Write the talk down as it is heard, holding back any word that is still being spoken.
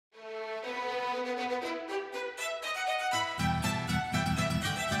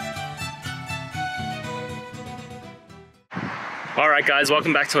Alright guys,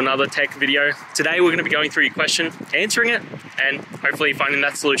 welcome back to another tech video. Today we're going to be going through your question, answering it, and hopefully finding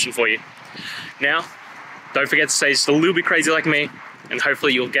that solution for you. Now, don't forget to stay just a little bit crazy like me, and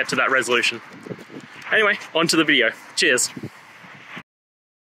hopefully you'll get to that resolution. Anyway, on to the video. Cheers!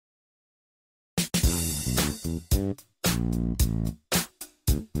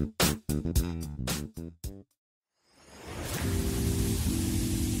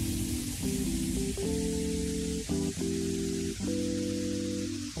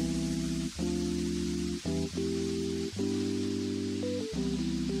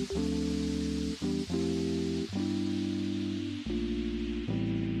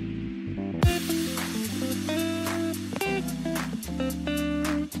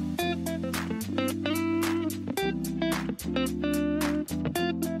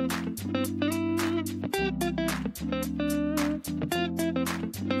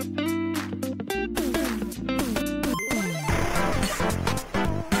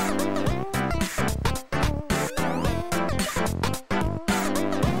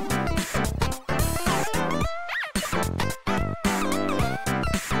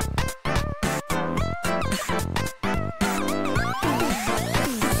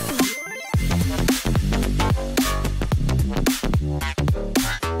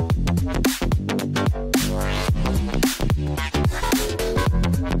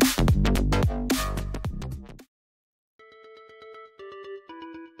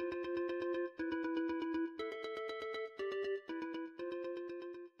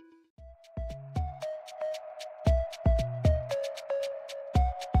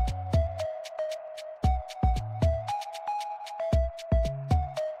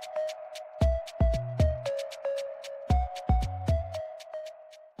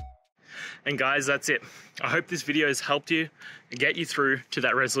 And guys, that's it. I hope this video has helped you and get you through to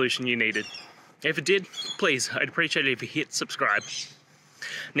that resolution you needed. If it did, please, I'd appreciate it if you hit subscribe.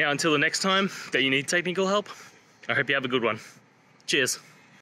 Now, until the next time that you need technical help, I hope you have a good one. Cheers.